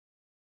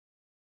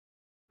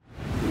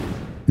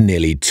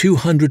Nearly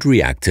 200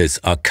 reactors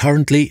are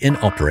currently in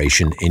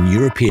operation in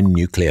European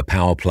nuclear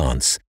power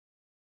plants.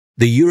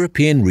 The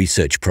European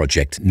research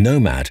project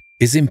NOMAD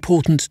is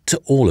important to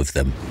all of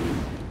them.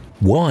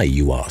 Why,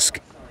 you ask?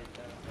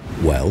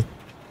 Well,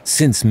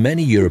 since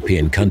many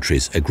European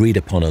countries agreed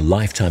upon a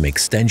lifetime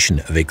extension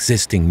of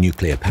existing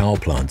nuclear power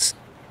plants,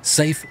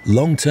 safe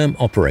long-term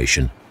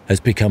operation has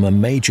become a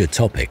major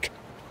topic.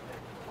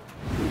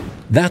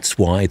 That's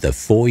why the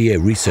 4-year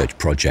research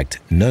project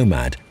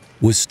NOMAD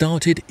was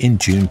started in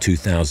June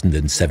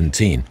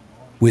 2017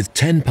 with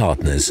 10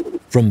 partners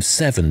from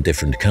 7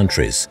 different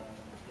countries.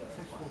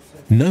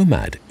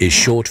 NOMAD is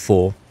short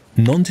for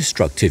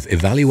Nondestructive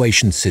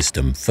Evaluation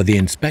System for the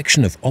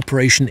Inspection of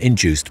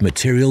Operation-Induced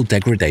Material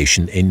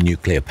Degradation in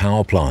Nuclear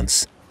Power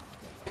Plants.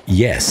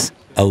 Yes,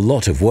 a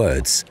lot of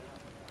words.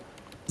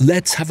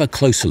 Let's have a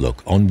closer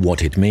look on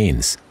what it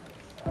means.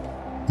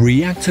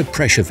 Reactor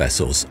pressure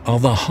vessels are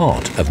the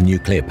heart of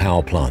nuclear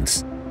power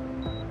plants.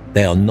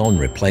 They are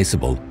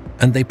non-replaceable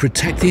and they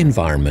protect the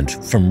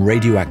environment from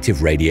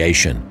radioactive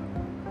radiation.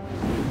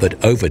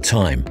 But over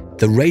time,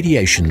 the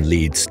radiation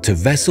leads to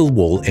vessel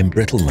wall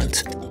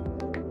embrittlement,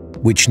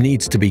 which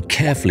needs to be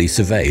carefully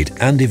surveyed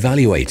and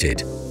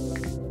evaluated.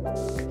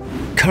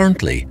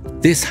 Currently,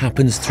 this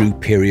happens through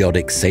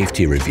periodic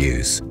safety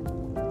reviews.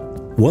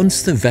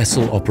 Once the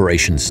vessel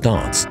operation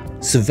starts,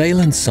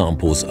 surveillance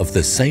samples of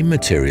the same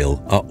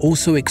material are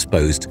also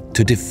exposed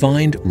to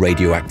defined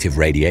radioactive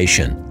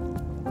radiation.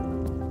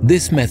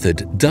 This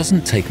method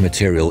doesn't take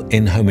material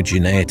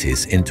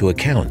inhomogeneities into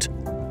account,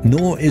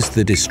 nor is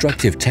the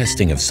destructive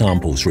testing of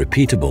samples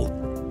repeatable.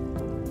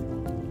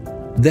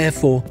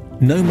 Therefore,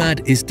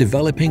 NOMAD is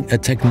developing a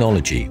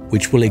technology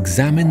which will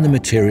examine the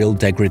material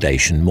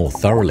degradation more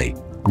thoroughly,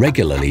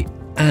 regularly,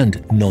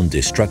 and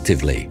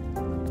non-destructively.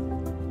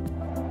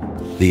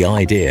 The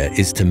idea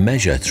is to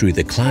measure through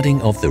the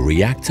cladding of the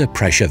reactor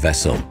pressure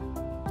vessel.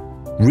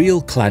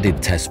 Real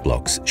cladded test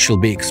blocks shall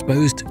be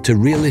exposed to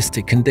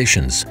realistic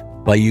conditions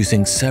by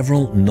using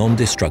several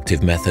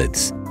non-destructive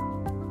methods.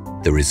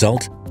 The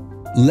result?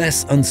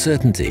 Less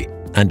uncertainty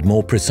and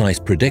more precise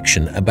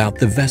prediction about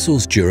the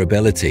vessel's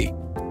durability.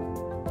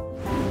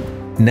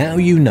 Now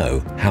you know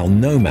how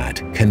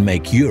NOMAD can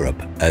make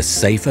Europe a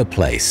safer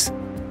place.